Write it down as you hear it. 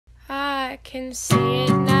I can see it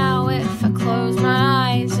now if I close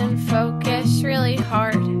my eyes and focus really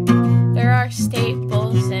hard. There are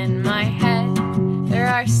staples in my head, there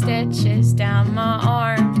are stitches down my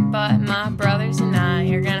arm, but my brothers and I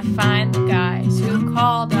are gonna find the guys who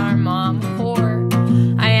called our mom a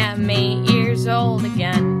whore. I am 8 years old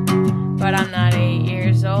again, but I'm not 8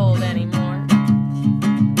 years old anymore.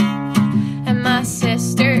 And my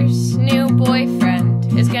sister's new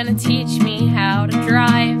boyfriend is gonna teach me how to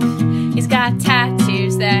drive. He's got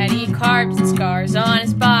tattoos that he carved and scars on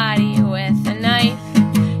his body with a knife.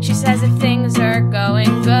 She says if things are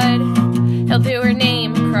going good, he'll do her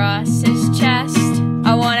name across his chest.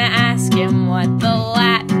 I wanna ask him what the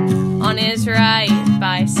Latin on his right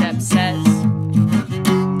bicep says.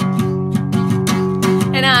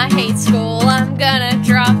 And I hate school, I'm gonna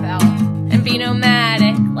drop out and be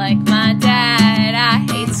nomadic like my dad. I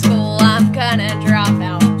hate school, I'm gonna drop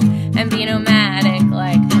out and be nomadic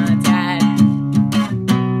like my dad.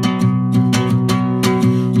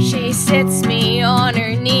 She sits me on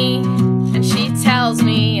her knee and she tells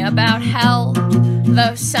me about hell,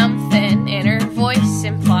 though something in her voice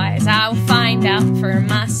implies I will find out for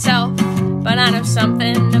myself. But I know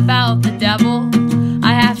something about the devil,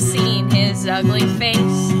 I have seen his ugly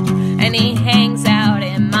face, and he hangs out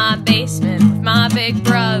in my basement with my big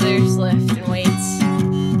brothers lifting weights.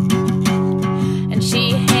 And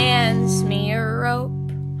she hands me a rope,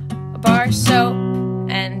 a bar of soap,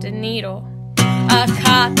 and a needle, a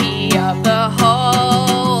copy of the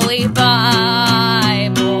Holy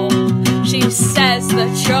Bible. She says the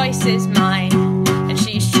choice is mine, and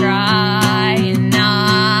she's trying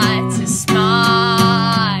not to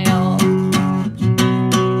smile.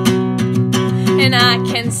 And I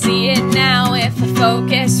can see it now if I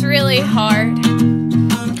focus really hard.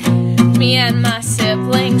 Me and my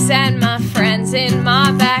siblings and my friends in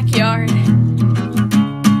my backyard,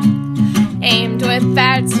 aimed with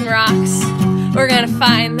bats and rocks, we're gonna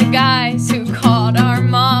find the guys who called our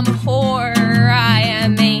mom a whore. I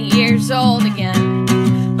am 8 years old again,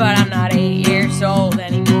 but I'm not 8 years old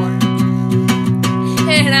anymore.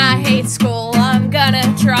 And I hate school, I'm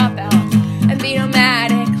gonna drop out and be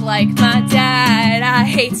nomadic like my dad. I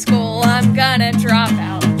hate school, I'm gonna drop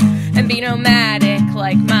out and be nomadic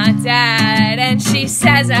like my dad. And she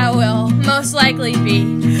says I will most likely be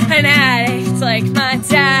an addict like my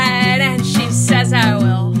dad. And she says I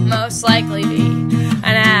will most likely be